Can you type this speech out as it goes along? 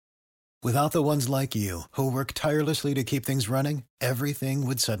Without the ones like you, who work tirelessly to keep things running, everything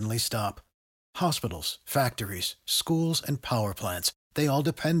would suddenly stop. Hospitals, factories, schools, and power plants, they all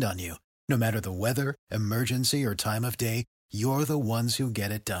depend on you. No matter the weather, emergency, or time of day, you're the ones who get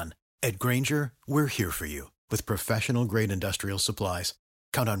it done. At Grainger, we're here for you with professional-grade industrial supplies.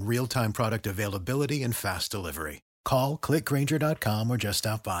 Count on real-time product availability and fast delivery. Call, clickgrainger.com, or just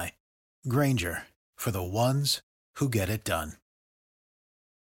stop by. Grainger, for the ones who get it done.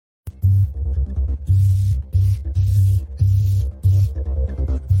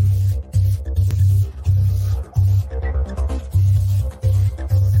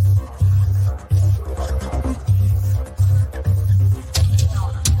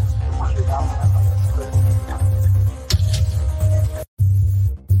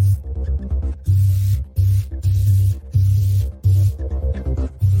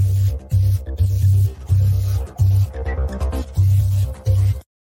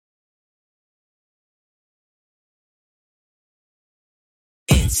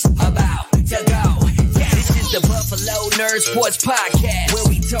 About to go. This is the Buffalo Nerd Sports Podcast, where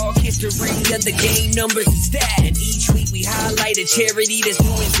we talk history of the game, numbers and stats. And each week we highlight a charity that's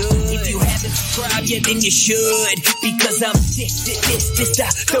doing good. If you haven't subscribed yet, then you should, because I'm this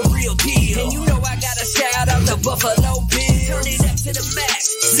the real deal. And you know I gotta shout out the Buffalo Bills. Turn it up to the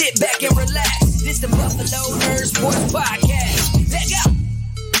max. Sit back and relax. This the Buffalo Nerd Sports Podcast. Let's go.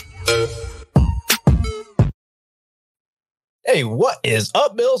 Hey, what is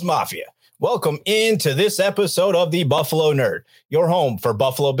up, Bills Mafia? Welcome into this episode of the Buffalo Nerd, your home for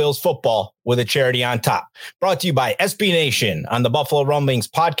Buffalo Bills football with a charity on top. Brought to you by SB Nation on the Buffalo Rumblings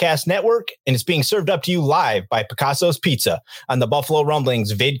Podcast Network, and it's being served up to you live by Picasso's Pizza on the Buffalo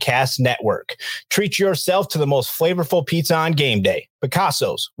Rumblings Vidcast Network. Treat yourself to the most flavorful pizza on game day.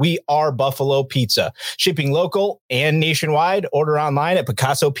 Picasso's, we are Buffalo Pizza. Shipping local and nationwide. Order online at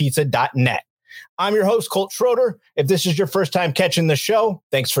picassopizza.net. I'm your host, Colt Schroeder. If this is your first time catching the show,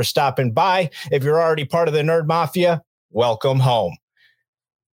 thanks for stopping by. If you're already part of the Nerd Mafia, welcome home.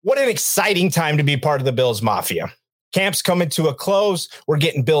 What an exciting time to be part of the Bills Mafia. Camp's coming to a close. We're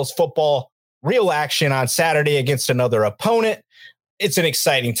getting Bills football real action on Saturday against another opponent. It's an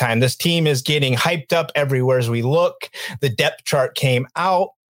exciting time. This team is getting hyped up everywhere as we look. The depth chart came out.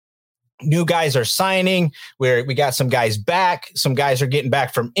 New guys are signing, where we got some guys back. Some guys are getting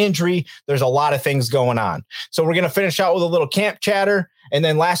back from injury. There's a lot of things going on. So we're going to finish out with a little camp chatter. And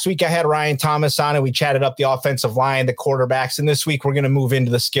then last week I had Ryan Thomas on and we chatted up the offensive line, the quarterbacks. And this week we're going to move into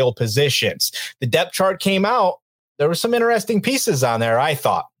the skill positions. The depth chart came out. There were some interesting pieces on there, I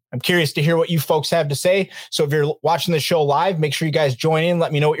thought. I'm curious to hear what you folks have to say. So if you're watching the show live, make sure you guys join in.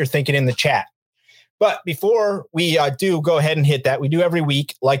 Let me know what you're thinking in the chat. But before we do go ahead and hit that, we do every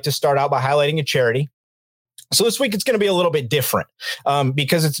week like to start out by highlighting a charity. So this week it's going to be a little bit different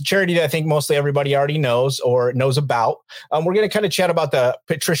because it's a charity that I think mostly everybody already knows or knows about. We're going to kind of chat about the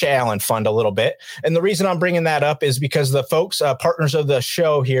Patricia Allen Fund a little bit. And the reason I'm bringing that up is because the folks, partners of the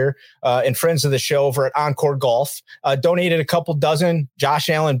show here and friends of the show over at Encore Golf, donated a couple dozen Josh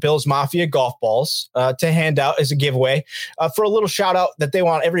Allen Bills Mafia golf balls to hand out as a giveaway for a little shout out that they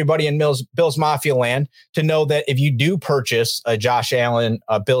want everybody in Bills Mafia land to know that if you do purchase a Josh Allen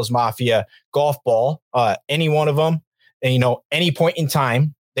Bills Mafia golf ball, any one of them, and, any point in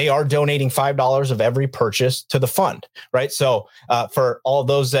time, they are donating $5 of every purchase to the fund, right? So for all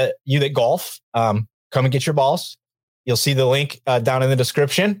those that golf, come and get your balls. You'll see the link down in the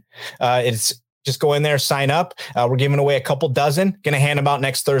description. It's just go in there, sign up. We're giving away a couple dozen, going to hand them out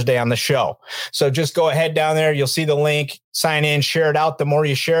next Thursday on the show. So just go ahead down there. You'll see the link, sign in, share it out. The more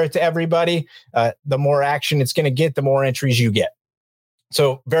you share it to everybody, the more action it's going to get, the more entries you get.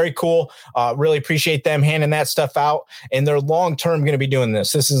 So very cool. Really appreciate them handing that stuff out. And they're long-term going to be doing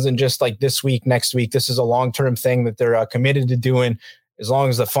this. This isn't just like this week, next week. This is a long-term thing that they're committed to doing as long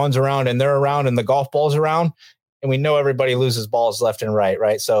as the fund's around and they're around and the golf ball's around. And we know everybody loses balls left and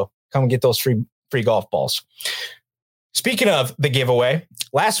right? So come and get those free golf balls. Speaking of the giveaway,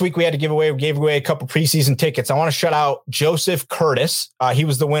 last week we gave away a couple preseason tickets. I want to shout out Joseph Curtis. He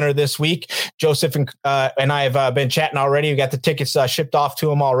was the winner this week. Joseph and I have been chatting already. We got the tickets shipped off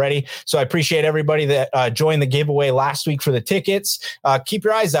to him already. So I appreciate everybody that joined the giveaway last week for the tickets. Keep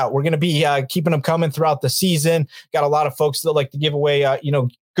your eyes out. We're going to be keeping them coming throughout the season. Got a lot of folks that like to give away,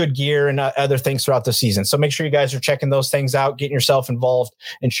 good gear and other things throughout the season. So make sure you guys are checking those things out, getting yourself involved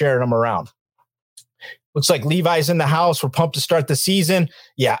and sharing them around. Looks like Levi's in the house. We're pumped to start the season.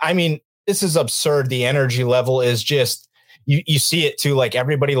 Yeah, I mean, this is absurd. The energy level is just, you see it too, like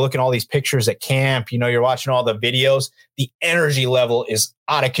everybody looking at all these pictures at camp, you're watching all the videos, the energy level is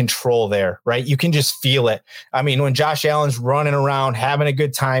out of control there, right? You can just feel it. I mean, when Josh Allen's running around, having a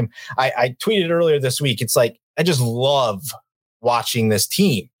good time, I tweeted earlier this week, it's like, I just love watching this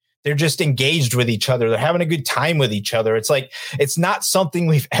team. They're just engaged with each other. They're having a good time with each other. It's like, it's not something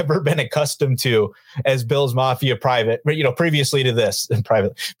we've ever been accustomed to as Bills Mafia previously to this.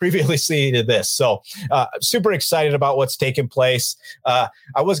 So super excited about what's taking place. I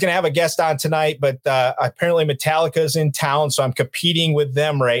was going to have a guest on tonight, but apparently Metallica's in town. So I'm competing with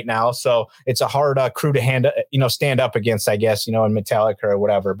them right now. So it's a hard crew to stand up against, I guess, in Metallica or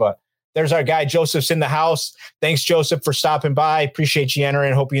whatever, but there's our guy. Joseph's in the house. Thanks, Joseph, for stopping by. Appreciate you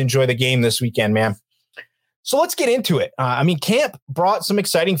entering. Hope you enjoy the game this weekend, man. So let's get into it. Camp brought some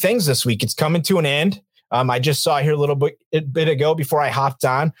exciting things this week. It's coming to an end. I just saw here a little bit ago before I hopped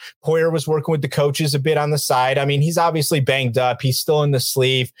on. Poyer was working with the coaches a bit on the side. I mean, he's obviously banged up. He's still in the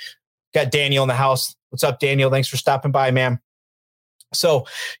sleeve. Got Daniel in the house. What's up, Daniel? Thanks for stopping by, man. So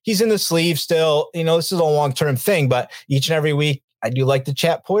he's in the sleeve still. This is a long-term thing, but each and every week, I do like to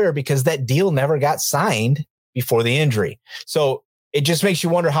chat Poyer because that deal never got signed before the injury. So it just makes you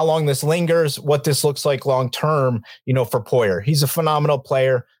wonder how long this lingers, what this looks like long-term, for Poyer. He's a phenomenal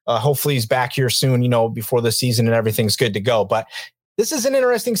player. Hopefully he's back here soon, before the season and everything's good to go. But this is an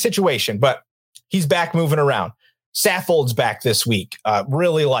interesting situation, but he's back moving around. Saffold's back this week.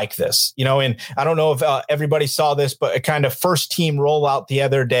 Really like this, and I don't know if everybody saw this, but a kind of first team rollout the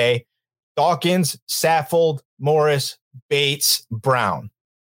other day. Dawkins, Saffold, Morris, Bates, Brown.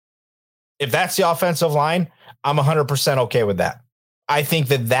 If that's the offensive line, I'm 100% okay with that. I think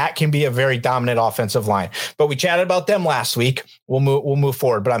that can be a very dominant offensive line. But we chatted about them last week. We'll move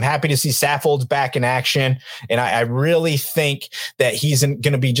forward. But I'm happy to see Saffold's back in action, and I really think that he's going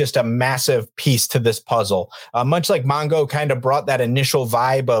to be just a massive piece to this puzzle. Much like Mongo kind of brought that initial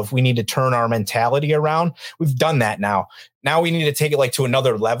vibe of we need to turn our mentality around. We've done that now. Now we need to take it to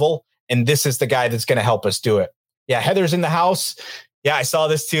another level, and this is the guy that's going to help us do it. Yeah, Heather's in the house. Yeah, I saw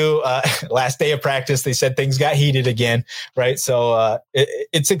this too. Last day of practice, they said things got heated again, right? So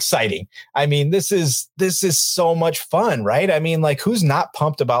it's exciting. I mean, this is so much fun, right? I mean, who's not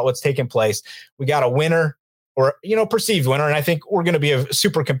pumped about what's taking place? We got a winner, or perceived winner, and I think we're going to be a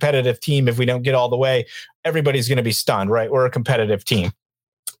super competitive team. If we don't get all the way, everybody's going to be stunned, right? We're a competitive team.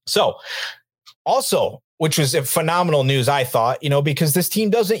 So also, which was a phenomenal news, I thought, because this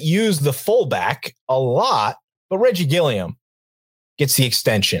team doesn't use the fullback a lot. But Reggie Gilliam gets the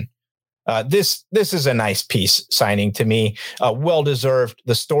extension. This is a nice piece signing to me. Well-deserved.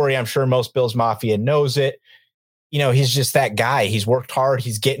 The story, I'm sure most Bills Mafia knows it. He's just that guy. He's worked hard.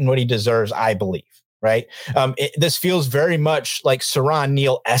 He's getting what he deserves, I believe, right? This feels very much like Siran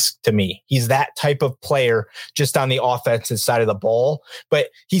Neal-esque to me. He's that type of player just on the offensive side of the ball,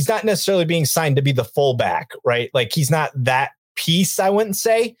 but he's not necessarily being signed to be the fullback, right? He's not that piece, I wouldn't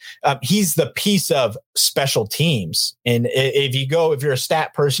say. He's the piece of special teams. And if you're a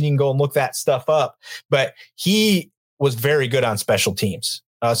stat person, you can go and look that stuff up. But he was very good on special teams.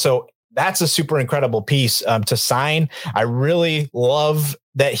 So that's a super incredible piece to sign. I really love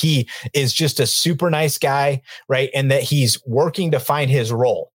that he is just a super nice guy, right? And that he's working to find his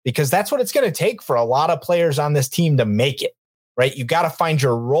role, because that's what it's going to take for a lot of players on this team to make it. Right? You got to find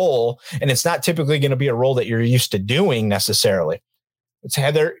your role, and it's not typically going to be a role that you're used to doing necessarily. It's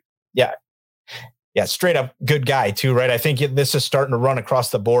Heather. Yeah. Straight up good guy too, right? I think this is starting to run across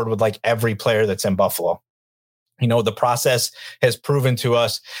the board with every player that's in Buffalo. The process has proven to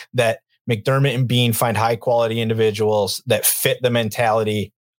us that McDermott and Bean find high quality individuals that fit the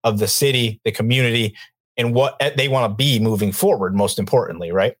mentality of the city, the community, and what they want to be moving forward, most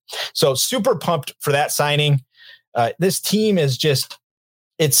importantly, right? So super pumped for that signing. This team is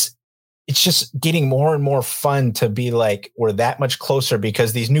it's just getting more and more fun to be we're that much closer,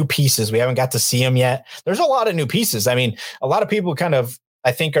 because these new pieces, we haven't got to see them yet. There's a lot of new pieces. I mean, a lot of people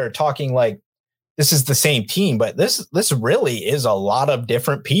I think are talking this is the same team, but this really is a lot of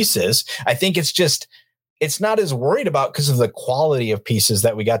different pieces. I think it's not as worried about because of the quality of pieces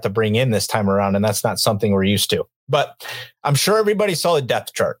that we got to bring in this time around. And that's not something we're used to, but I'm sure everybody saw the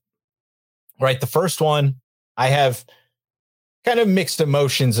depth chart, right? The first one, I have kind of mixed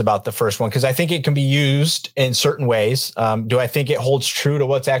emotions about the first one, because I think it can be used in certain ways. Do I think it holds true to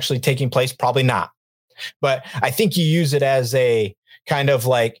what's actually taking place? Probably not. But I think you use it as a kind of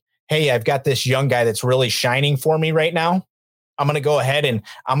hey, I've got this young guy that's really shining for me right now. I'm going to go ahead and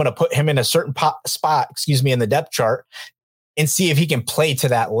I'm going to put him in a certain spot, in the depth chart. and see if he can play to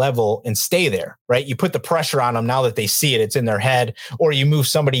that level and stay there, right? You put the pressure on them now that they see it, it's in their head, or you move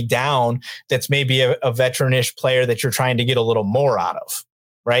somebody down that's maybe a veteranish player that you're trying to get a little more out of,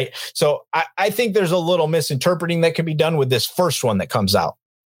 right? So I think there's a little misinterpreting that can be done with this first one that comes out.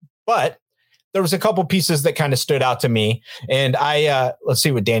 But there was a couple pieces that kind of stood out to me. And let's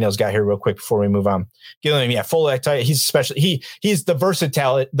see what Daniel's got here real quick before we move on. Gilliam, yeah, full, he's special. He's the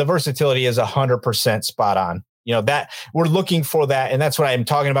versatility. The versatility is 100% spot on. You know, that we're looking for that. And that's what I'm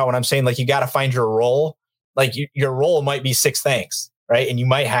talking about when I'm saying, like, you got to find your role. Like your role might be 6 things, right? And you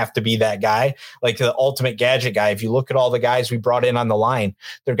might have to be that guy, like the ultimate gadget guy. If you look at all the guys we brought in on the line,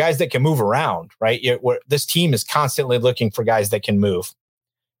 they're guys that can move around, right? This team is constantly looking for guys that can move.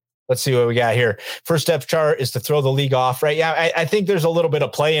 Let's see what we got here. First depth chart is to throw the league off, right? Yeah, I think there's a little bit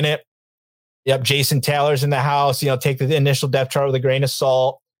of play in it. Yep, Jason Taylor's in the house. You know, take the initial depth chart with a grain of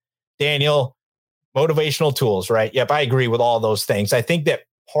salt. Daniel, motivational tools, right? Yep, I agree with all those things. I think that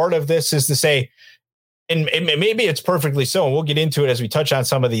part of this is to say, and maybe it's perfectly so, and we'll get into it as we touch on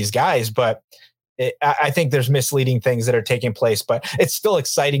some of these guys, but I think there's misleading things that are taking place, but it's still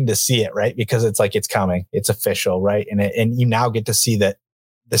exciting to see it, right? Because it's like, it's coming, it's official, right? And you now get to see that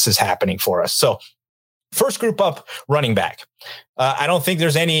this is happening for us. So first group up, running back. I don't think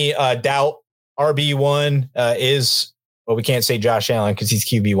there's any doubt. RB1 is, well, we can't say Josh Allen because he's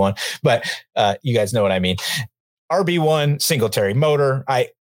QB1, but you guys know what I mean. RB1, Singletary. Motor,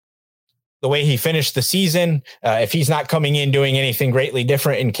 the way he finished the season, if he's not coming in doing anything greatly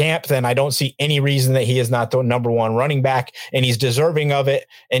different in camp, then I don't see any reason that he is not the number one running back, and he's deserving of it.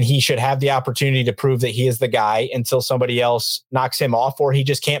 And he should have the opportunity to prove that he is the guy until somebody else knocks him off, or he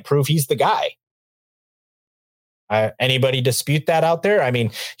just can't prove he's the guy. Anybody dispute that out there? I mean,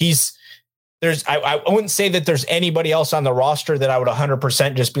 I wouldn't say that there's anybody else on the roster that I would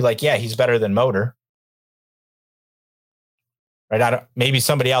 100% just be like, yeah, he's better than Motor. Right. Maybe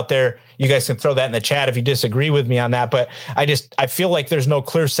somebody out there, you guys can throw that in the chat if you disagree with me on that. But I feel like there's no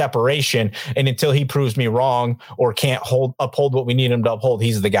clear separation. And until he proves me wrong or can't uphold what we need him to uphold,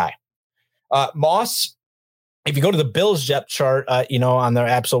 he's the guy. Moss, if you go to the Bills depth chart, on their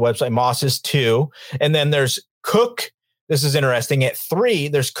Absol website, Moss is 2. And then there's Cook. This is interesting. At 3,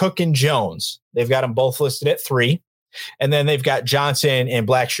 there's Cook and Jones. They've got them both listed at 3. And then they've got Johnson and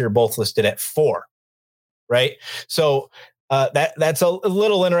Blackshear both listed at 4. Right. So that's a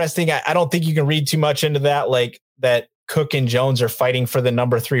little interesting. I don't think you can read too much into that, like that Cook and Jones are fighting for the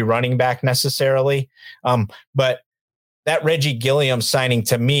number 3 running back necessarily. But that Reggie Gilliam signing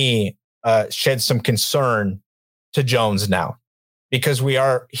to me sheds some concern to Jones now, because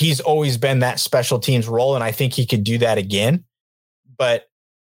he's always been that special teams role. And I think he could do that again. But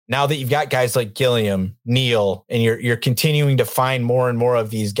now that you've got guys like Gilliam, Neal, and you're continuing to find more and more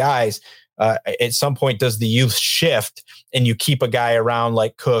of these guys, at some point, does the youth shift and you keep a guy around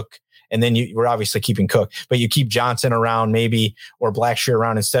like Cook, and then we're obviously keeping Cook, but you keep Johnson around maybe, or Blackshear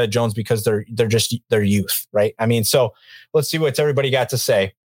around instead of Jones because they're just their youth, right? I mean, so let's see what's everybody got to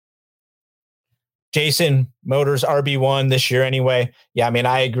say. Jason, Motors RB1 this year anyway. Yeah, I mean,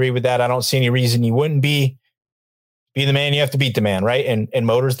 I agree with that. I don't see any reason you wouldn't be the man. You have to beat the man, right? And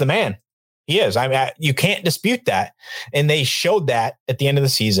Motors the man. He is. You can't dispute that. And they showed that at the end of the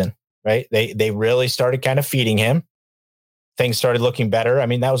season. Right. They really started kind of feeding him. Things started looking better. I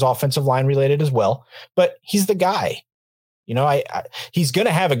mean, that was offensive line related as well, but he's the guy. He's going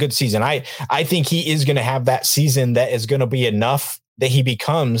to have a good season. I think he is going to have that season that is going to be enough that he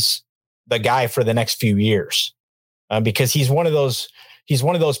becomes the guy for the next few years, because he's one of those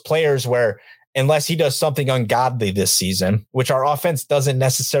players where unless he does something ungodly this season, which our offense doesn't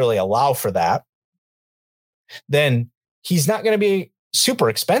necessarily allow for that, then he's not going to be super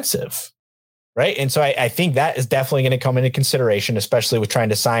expensive. Right. And so I think that is definitely going to come into consideration, especially with trying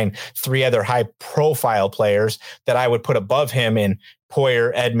to sign 3 other high profile players that I would put above him in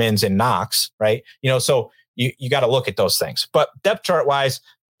Poyer, Edmonds, and Knox. Right. So you got to look at those things. But depth chart wise,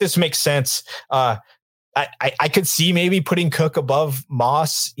 this makes sense. I could see maybe putting Cook above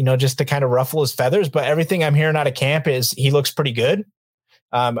Moss, just to kind of ruffle his feathers. But everything I'm hearing out of camp is he looks pretty good.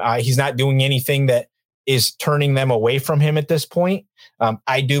 He's not doing anything that is turning them away from him at this point.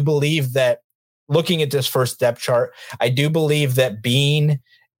 I do believe that looking at this first depth chart, I do believe that Bean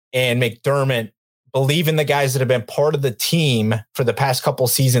and McDermott believe in the guys that have been part of the team for the past couple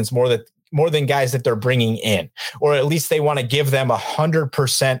seasons more than guys that they're bringing in, or at least they want to give them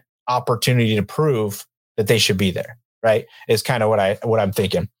 100% opportunity to prove that they should be there. Right. Is kind of what I'm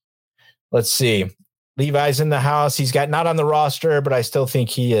thinking. Let's see. Levi's in the house. He's not on the roster, but I still think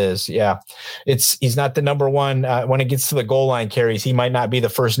he is. Yeah. He's not the number one. When it gets to the goal line carries, he might not be the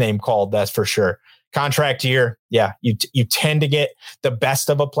first name called. That's for sure. contract year, you tend to get the best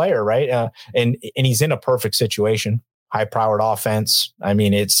of a player, right? And he's in a perfect situation, high-powered offense. I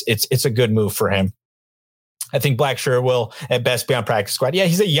mean, it's a good move for him. I think Blackshear will at best be on practice squad. Yeah,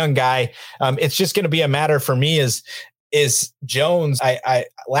 he's a young guy. It's just going to be a matter for me is Jones. I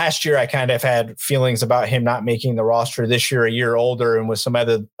last year I kind of had feelings about him not making the roster. This year, a year older, and with some of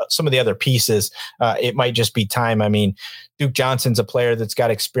the other pieces, it might just be time. I mean, Duke Johnson's a player that's got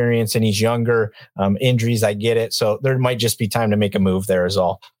experience and he's younger. Injuries, I get it. So there might just be time to make a move there is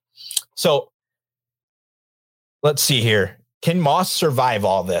all. So let's see here. Can Moss survive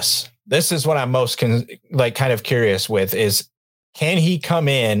all this? This is what I'm most kind of curious with is, can he come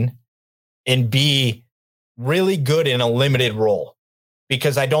in and be really good in a limited role?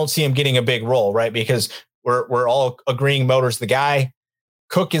 Because I don't see him getting a big role, right? Because we're all agreeing Motor's the guy.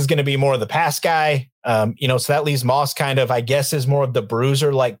 Cook is going to be more of the pass guy. So that leaves Moss kind of, I guess, is more of the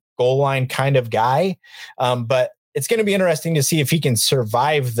bruiser, like goal line kind of guy. But it's going to be interesting to see if he can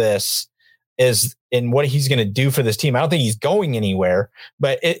survive this is in what he's going to do for this team. I don't think he's going anywhere,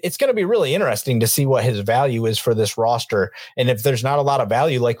 but it's going to be really interesting to see what his value is for this roster. And if there's not a lot of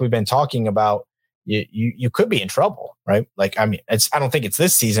value, like we've been talking about, you could be in trouble, right? Like, I mean, I don't think it's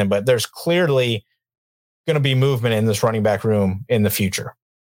this season, but there's clearly going to be movement in this running back room in the future.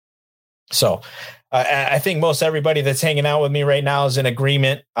 So I think most everybody that's hanging out with me right now is in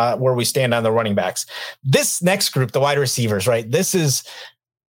agreement where we stand on the running backs. This next group, the wide receivers, right?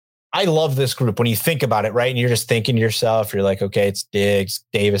 I love this group when you think about it, right? And you're just thinking to yourself, you're like, okay, it's Diggs.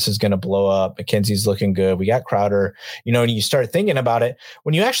 Davis is going to blow up. McKenzie's looking good. We got Crowder, and you start thinking about it.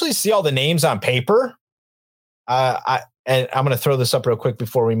 When you actually see all the names on paper, and I'm going to throw this up real quick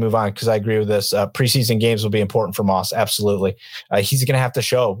before we move on, because I agree with this. Preseason games will be important for Moss. Absolutely. He's going to have to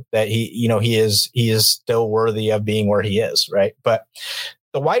show that he is still worthy of being where he is. Right. But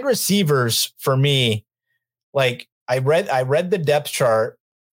the wide receivers for me, like I read the depth chart,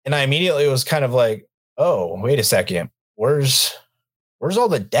 and I immediately was kind of like, oh, wait a second. Where's all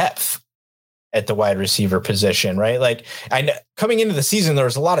the depth at the wide receiver position, right? Like, coming into the season, there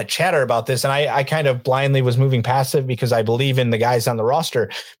was a lot of chatter about this, and I kind of blindly was moving past it because I believe in the guys on the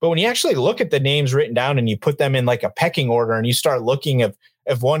roster. But when you actually look at the names written down and you put them in like a pecking order and you start looking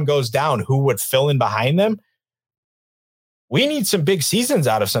if one goes down, who would fill in behind them? We need some big seasons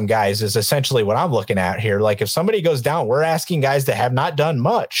out of some guys is essentially what I'm looking at here. Like if somebody goes down, we're asking guys that have not done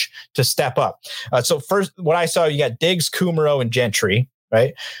much to step up. So first, what I saw, you got Diggs, Kumerow, and Gentry,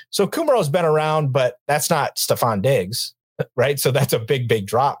 right? So Kumerow's been around, but that's not Stephon Diggs, right? So that's a big, big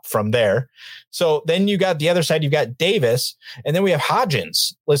drop from there. So then you got the other side, you've got Davis, and then we have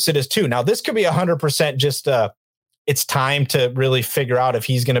Hodgins listed as 2. Now this could be 100% just it's time to really figure out if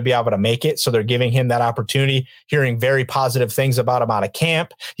he's going to be able to make it. So they're giving him that opportunity, hearing very positive things about him out of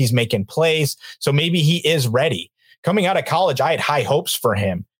camp. He's making plays. So maybe he is ready. Coming out of college, I had high hopes for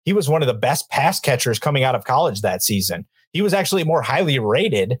him. He was one of the best pass catchers coming out of college that season. He was actually more highly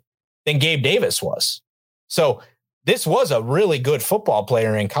rated than Gabe Davis was. So this was a really good football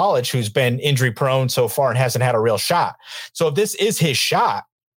player in college who's been injury prone so far and hasn't had a real shot. So if this is his shot,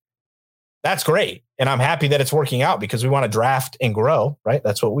 that's great. And I'm happy that it's working out because we want to draft and grow, right?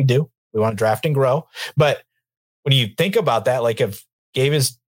 That's what we do. We want to draft and grow. But when you think about that, like if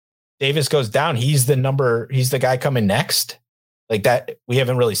Davis goes down, he's the guy coming next. Like that, we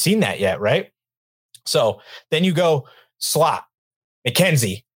haven't really seen that yet, right? So then you go slot,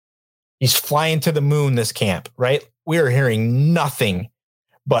 McKenzie. He's flying to the moon this camp, right? We are hearing nothing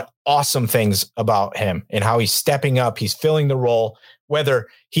but awesome things about him and how he's stepping up. He's filling the role, whether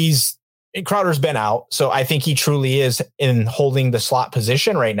Crowder's been out. So I think he truly is in holding the slot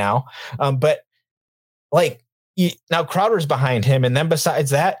position right now. But like now Crowder's behind him. And then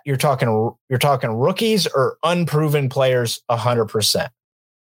besides that, you're talking rookies or unproven players 100%.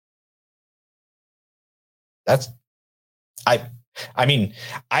 I mean,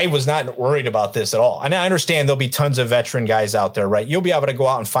 I was not worried about this at all. And I understand there'll be tons of veteran guys out there, right? You'll be able to go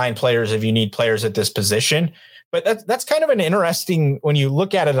out and find players if you need players at this position. But that's kind of an interesting, when you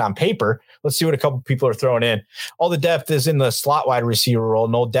look at it on paper. Let's see what a couple people are throwing in. All the depth is in the slot wide receiver role,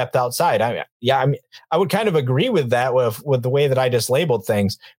 no depth outside. I would kind of agree with that with the way that I just labeled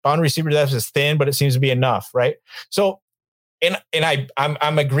things. Bound receiver depth is thin, but it seems to be enough, right? So, and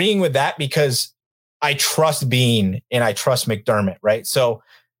I'm agreeing with that because I trust Bean and I trust McDermott, right? So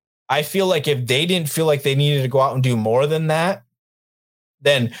I feel like if they didn't feel like they needed to go out and do more than that,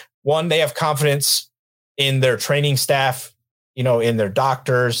 then one, they have confidence in their training staff, in their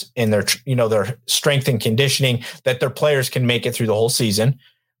doctors, in their, their strength and conditioning, that their players can make it through the whole season.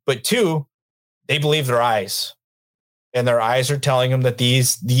 But 2, they believe their eyes. and their eyes are telling them that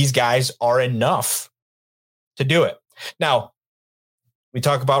these guys are enough to do it. Now, we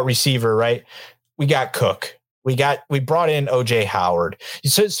talk about receiver, right? We got Cook. We brought in OJ Howard.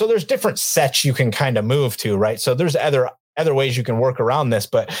 So there's different sets you can kind of move to, right? So there's other ways you can work around this,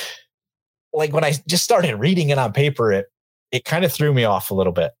 but like when I just started reading it on paper, it kind of threw me off a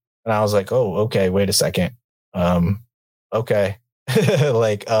little bit. And I was like, oh, okay, wait a second. Okay.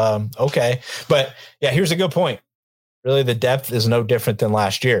 Okay. But yeah, here's a good point. Really, the depth is no different than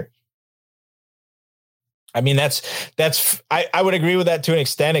last year. I mean, I would agree with that to an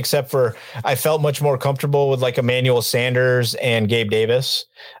extent, except for I felt much more comfortable with like Emmanuel Sanders and Gabe Davis,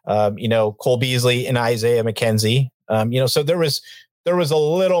 Cole Beasley and Isaiah McKenzie. So there was a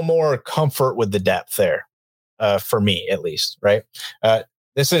little more comfort with the depth there, for me at least. Right.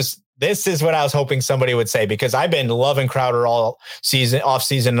 This is what I was hoping somebody would say, because I've been loving Crowder all off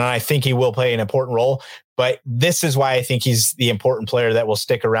season, and I think he will play an important role. But this is why I think he's the important player that will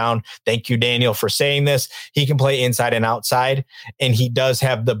stick around. Thank you, Daniel, for saying this. He can play inside and outside, and he does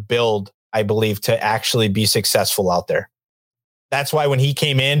have the build, I believe, to actually be successful out there. That's why when he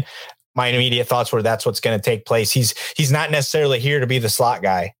came in, my immediate thoughts were that's what's going to take place. He's not necessarily here to be the slot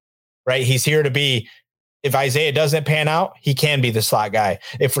guy, right? He's here to be, if Isaiah doesn't pan out, he can be the slot guy.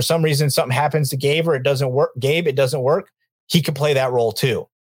 If for some reason something happens to Gabe or it doesn't work, he can play that role too.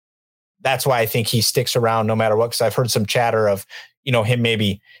 That's why I think he sticks around no matter what, because I've heard some chatter of, him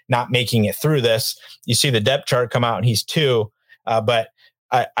maybe not making it through this. You see the depth chart come out and he's 2. But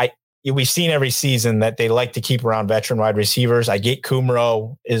we've seen every season that they like to keep around veteran wide receivers. I get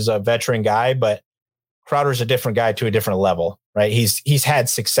Kumro is a veteran guy, but Crowder's a different guy to a different level, right? He's had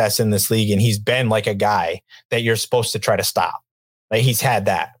success in this league, and he's been like a guy that you're supposed to try to stop. Right? He's had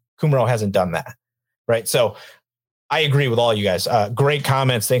that. Kumro hasn't done that, right? So I agree with all you guys. Great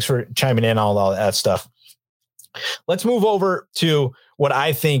comments. Thanks for chiming in on all that stuff. Let's move over to what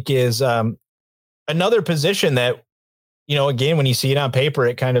I think is another position that, again, when you see it on paper,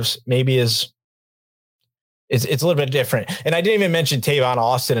 it kind of maybe is. It's a little bit different. And I didn't even mention Tavon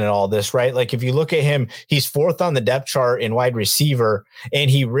Austin in all this, right? Like if you look at him, he's 4th on the depth chart in wide receiver, and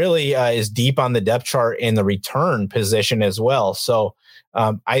he really is deep on the depth chart in the return position as well. So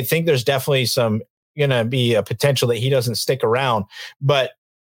I think there's definitely going to be a potential that he doesn't stick around, but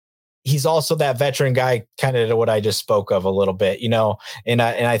he's also that veteran guy, kind of what I just spoke of a little bit, and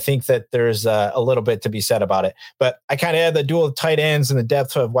I think that there's a little bit to be said about it. But I kind of had the dual tight ends and the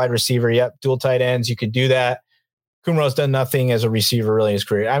depth of wide receiver. Yep, dual tight ends, you could do that. Kumro's done nothing as a receiver really in his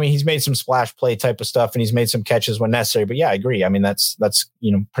career. I mean, he's made some splash play type of stuff, and he's made some catches when necessary. But yeah, I agree. I mean, that's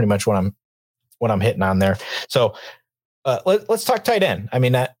pretty much what I'm hitting on there. So let's talk tight end. I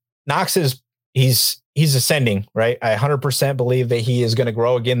mean, that Knox he's ascending, right? I 100% believe that he is going to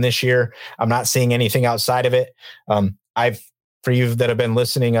grow again this year. I'm not seeing anything outside of it. For you that have been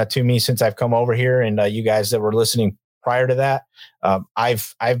listening to me since I've come over here, and you guys that were listening prior to that,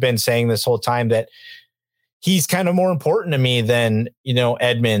 I've been saying this whole time that he's kind of more important to me than,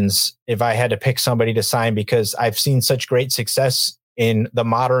 Edmonds, if I had to pick somebody to sign, because I've seen such great success in the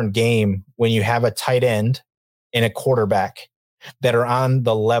modern game when you have a tight end and a quarterback that are on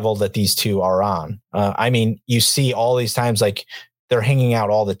the level that these two are on. I mean, you see all these times, like they're hanging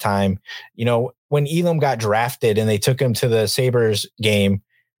out all the time. When Elam got drafted and they took him to the Sabres game,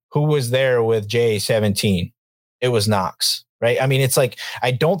 who was there with J17? It was Knox, right? I mean, it's like,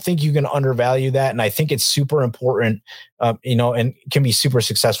 I don't think you can undervalue that. And I think it's super important, and can be super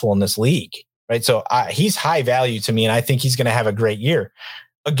successful in this league, right? So he's high value to me, and I think he's going to have a great year.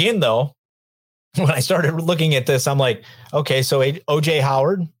 Again, though, when I started looking at this, I'm like, okay, so OJ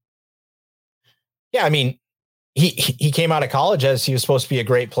Howard. Yeah, I mean, he came out of college as he was supposed to be a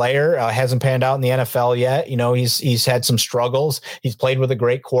great player. Hasn't panned out in the NFL yet. He's had some struggles. He's played with a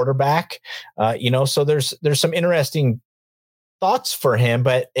great quarterback. So there's some interesting thoughts for him,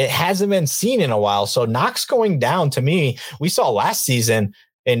 but it hasn't been seen in a while. So Knox going down, to me, we saw last season.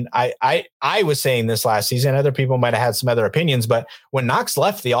 And I was saying this last season. Other people might have had some other opinions, but when Knox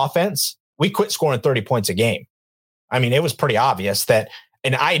left the offense, we quit scoring 30 points a game. I mean, it was pretty obvious that,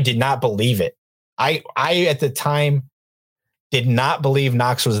 and I did not believe it. I at the time did not believe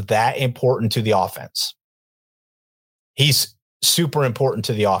Knox was that important to the offense. He's super important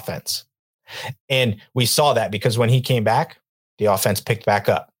to the offense. And we saw that because when he came back, the offense picked back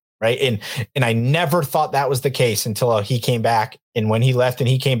up, right? And I never thought that was the case until he came back. And when he left and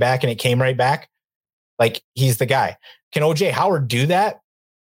he came back and it came right back, like he's the guy. Can OJ Howard do that?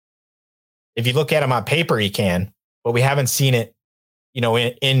 If you look at him on paper, he can, but we haven't seen it,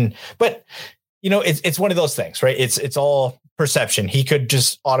 but it's one of those things, right? It's all perception. He could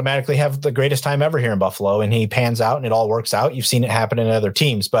just automatically have the greatest time ever here in Buffalo, and he pans out and it all works out. You've seen it happen in other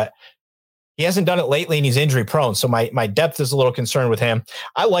teams, but he hasn't done it lately, and he's injury prone. So my depth is a little concerned with him.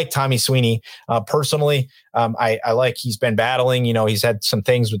 I like Tommy Sweeney personally. I like he's been battling. He's had some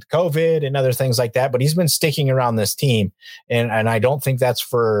things with COVID and other things like that, but he's been sticking around this team, and I don't think that's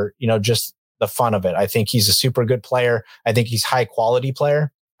for just the fun of it. I think he's a super good player. I think he's high quality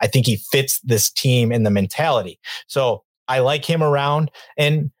player. I think he fits this team in the mentality. So I like him around.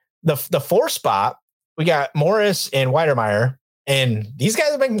 And the 4 spot, we got Morris and Weidermeyer. And these guys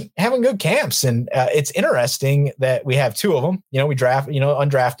have been having good camps, and it's interesting that we have 2 of them. We draft,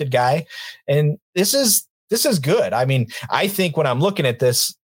 undrafted guy, and this is good. I mean, I think when I'm looking at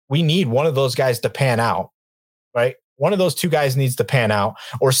this, we need one of those guys to pan out, right? One of those 2 guys needs to pan out,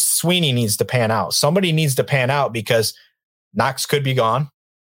 or Sweeney needs to pan out. Somebody needs to pan out because Knox could be gone.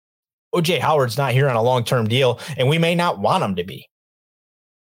 OJ Howard's not here on a long-term deal, and we may not want him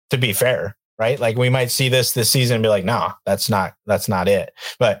to be fair. Right? Like we might see this season and be like, nah, that's not it.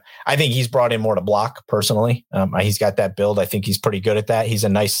 But I think he's brought in more to block personally. He's got that build. I think he's pretty good at that. He's a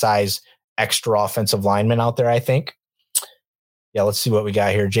nice size, extra offensive lineman out there, I think. Yeah, let's see what we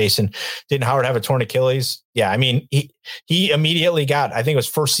got here. Jason, didn't Howard have a torn Achilles? Yeah, I mean, he immediately got, I think it was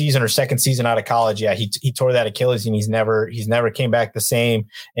first season or second season out of college. Yeah, he tore that Achilles, and he's never came back the same.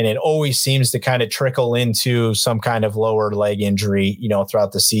 And it always seems to kind of trickle into some kind of lower leg injury,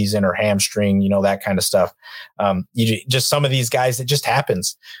 throughout the season, or hamstring, that kind of stuff. Just some of these guys, it just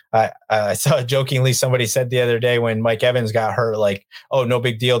happens. I saw jokingly somebody said the other day when Mike Evans got hurt, like, oh, no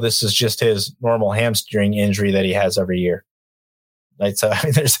big deal. This is just his normal hamstring injury that he has every year. Right. So I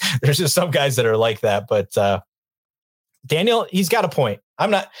mean, there's just some guys that are like that, but Daniel, he's got a point.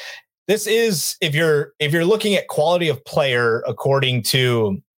 This is, if you're looking at quality of player according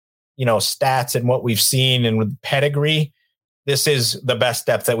to, stats and what we've seen and with pedigree, this is the best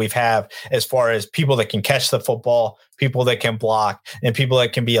depth that we've have as far as people that can catch the football, people that can block, and people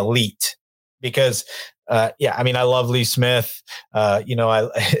that can be elite. Because I mean, I love Lee Smith.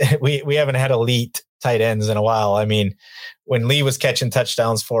 We haven't had elite tight ends in a while. I mean, when Lee was catching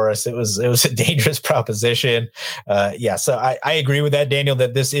touchdowns for us, it was a dangerous proposition. So I agree with that, Daniel,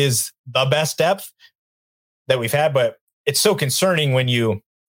 that this is the best depth that we've had, but it's so concerning when you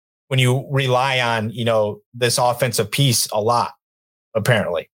rely on, this offensive piece a lot,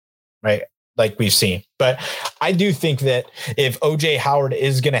 apparently, right? Like we've seen. But I do think that if OJ Howard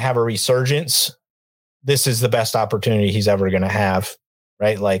is going to have a resurgence, this is the best opportunity he's ever going to have.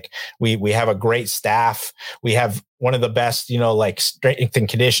 Right. Like we have a great staff. We have one of the best, strength and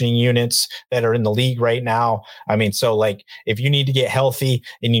conditioning units that are in the league right now. I mean, so like if you need to get healthy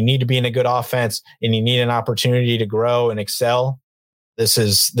and you need to be in a good offense and you need an opportunity to grow and excel, this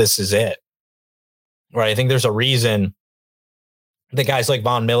is it. Right. I think there's a reason the guys like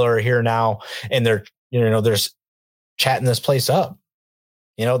Von Miller are here now, and they're chatting this place up.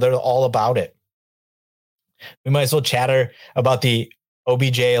 They're all about it. We might as well chatter about the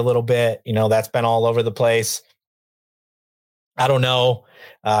OBJ a little bit. That's been all over the place. I don't know.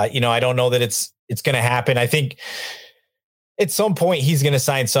 I don't know that it's going to happen. I think at some point he's going to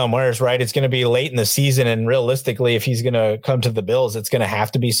sign somewhere, right? It's going to be late in the season. And realistically, if he's going to come to the Bills, it's going to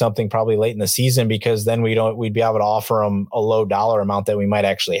have to be something probably late in the season, because then we'd be able to offer him a low dollar amount that we might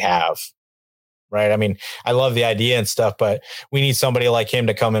actually have. Right. I mean, I love the idea and stuff, but we need somebody like him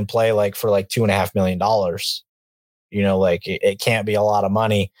to come and play for $2.5 million. It can't be a lot of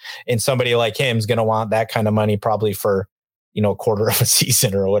money, and somebody like him is going to want that kind of money probably for, a quarter of a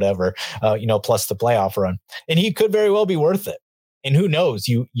season or whatever, plus the playoff run. And he could very well be worth it. And who knows,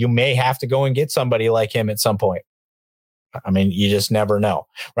 you may have to go and get somebody like him at some point. I mean, you just never know,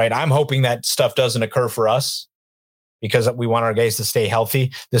 right? I'm hoping that stuff doesn't occur for us, because we want our guys to stay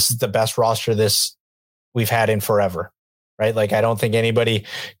healthy. This is the best roster we've had in forever. Right. Like, I don't think anybody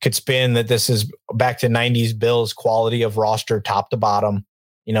could spin that this is back to 90s Bills quality of roster, top to bottom,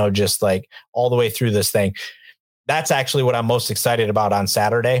 just like all the way through this thing. That's actually what I'm most excited about on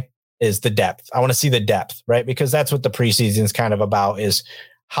Saturday, is the depth. I want to see the depth, right? Because that's what the preseason is kind of about, is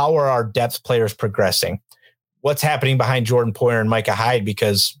how are our depth players progressing? What's happening behind Jordan Poyer and Micah Hyde,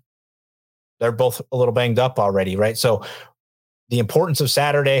 because they're both a little banged up already. Right. So the importance of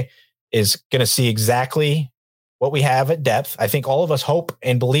Saturday is going to see exactly what we have at depth. I think all of us hope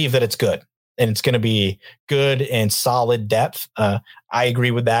and believe that it's good, and it's going to be good and solid depth. I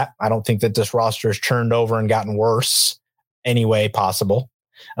agree with that. I don't think that this roster has churned over and gotten worse any way possible.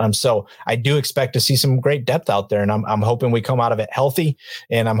 So I do expect to see some great depth out there, and I'm hoping we come out of it healthy,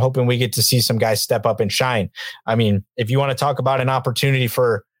 and I'm hoping we get to see some guys step up and shine. I mean, if you want to talk about an opportunity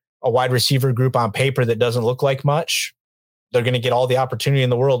for a wide receiver group on paper that doesn't look like much, they're going to get all the opportunity in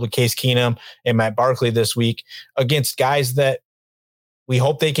the world with Case Keenum and Matt Barkley this week against guys that we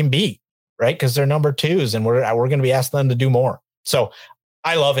hope they can beat, right? Because they're number twos, and we're going to be asking them to do more. So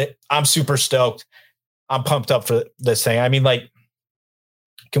I love it. I'm super stoked. I'm pumped up for this thing. I mean, like,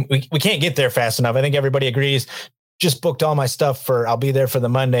 we can't get there fast enough. I think everybody agrees. Just booked all my stuff I'll be there for the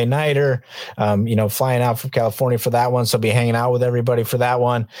Monday nighter, flying out from California for that one. So I'll be hanging out with everybody for that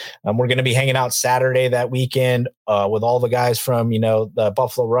one. We're going to be hanging out Saturday that weekend with all the guys from, the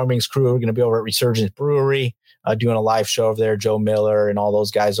Buffalo Rumblings crew. We're going to be over at Resurgence Brewery doing a live show over there. Joe Miller and all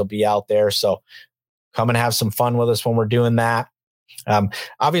those guys will be out there. So come and have some fun with us when we're doing that.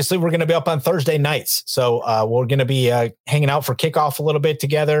 Obviously, we're going to be up on Thursday nights. So we're going to be hanging out for kickoff a little bit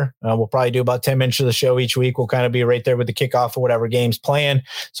together. We'll probably do about 10 minutes of the show each week. We'll kind of be right there with the kickoff of whatever game's playing.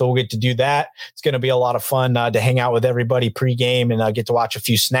 So we'll get to do that. It's going to be a lot of fun to hang out with everybody pregame and get to watch a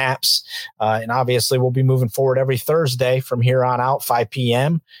few snaps. And obviously, we'll be moving forward every Thursday from here on out, 5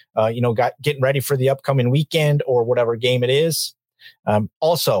 p.m., getting ready for the upcoming weekend or whatever game it is.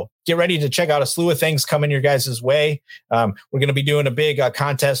 Also, get ready to check out a slew of things coming your guys' way. We're going to be doing a big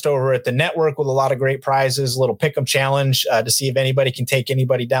contest over at the network with a lot of great prizes, a little pick'em challenge to see if anybody can take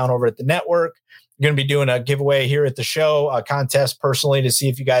anybody down over at the network. We're going to be doing a giveaway here at the show, a contest personally to see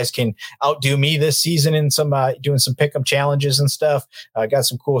if you guys can outdo me this season in some doing some pick'em challenges and stuff. Got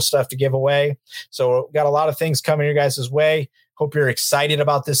some cool stuff to give away. So got a lot of things coming your guys' way. Hope you're excited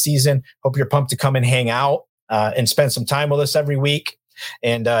about this season. Hope you're pumped to come and hang out and spend some time with us every week.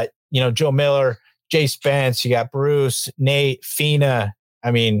 And, Joe Miller, Jay Spence, you got Bruce, Nate, Fina.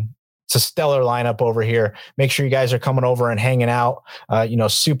 I mean, it's a stellar lineup over here. Make sure you guys are coming over and hanging out.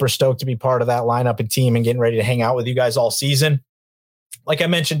 Super stoked to be part of that lineup and team and getting ready to hang out with you guys all season. Like I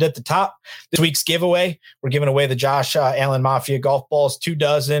mentioned at the top, this week's giveaway, we're giving away the Josh Allen Mafia golf balls.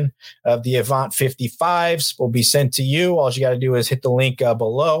 24 of the Avant 55s will be sent to you. All you got to do is hit the link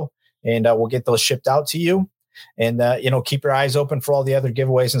below, and we'll get those shipped out to you. And, keep your eyes open for all the other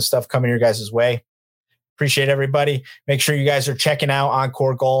giveaways and stuff coming your guys' way. Appreciate everybody. Make sure you guys are checking out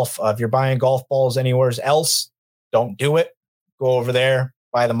Encore Golf. If you're buying golf balls anywhere else, don't do it. Go over there,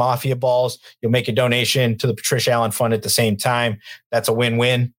 buy the Mafia balls. You'll make a donation to the Patricia Allen Fund at the same time. That's a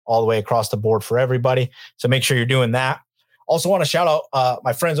win-win all the way across the board for everybody. So make sure you're doing that. Also want to shout out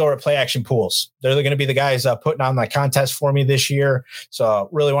my friends over at Play Action Pools. They're going to be the guys putting on my contest for me this year. So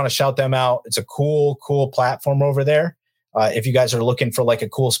really want to shout them out. It's a cool platform over there. If you guys are looking for like a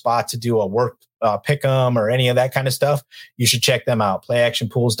cool spot to do a work pick'em or any of that kind of stuff, you should check them out.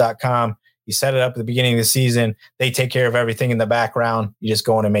 PlayActionPools.com. You set it up at the beginning of the season. They take care of everything in the background. You just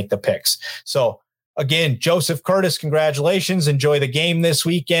go in and make the picks. So again, Joseph Curtis, congratulations. Enjoy the game this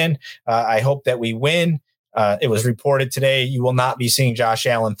weekend. I hope that we win. It was reported today you will not be seeing Josh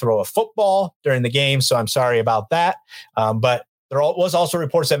Allen throw a football during the game, so I'm sorry about that. But there was also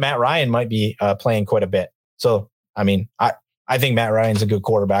reports that Matt Ryan might be playing quite a bit. So, I mean, I think Matt Ryan's a good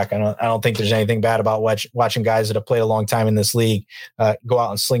quarterback. I don't think there's anything bad about watching guys that have played a long time in this league go out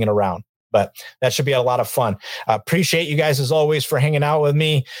and sling it around. But that should be a lot of fun. Appreciate you guys as always for hanging out with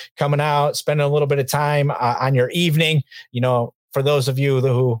me, coming out, spending a little bit of time on your evening. For those of you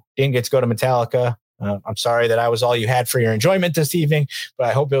who didn't get to go to Metallica, I'm sorry that I was all you had for your enjoyment this evening, but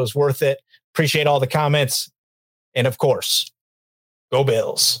I hope it was worth it. Appreciate all the comments. And of course, go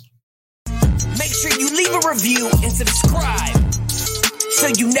Bills. Make sure you leave a review and subscribe so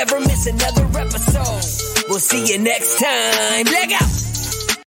you never miss another episode. We'll see you next time. Leg out.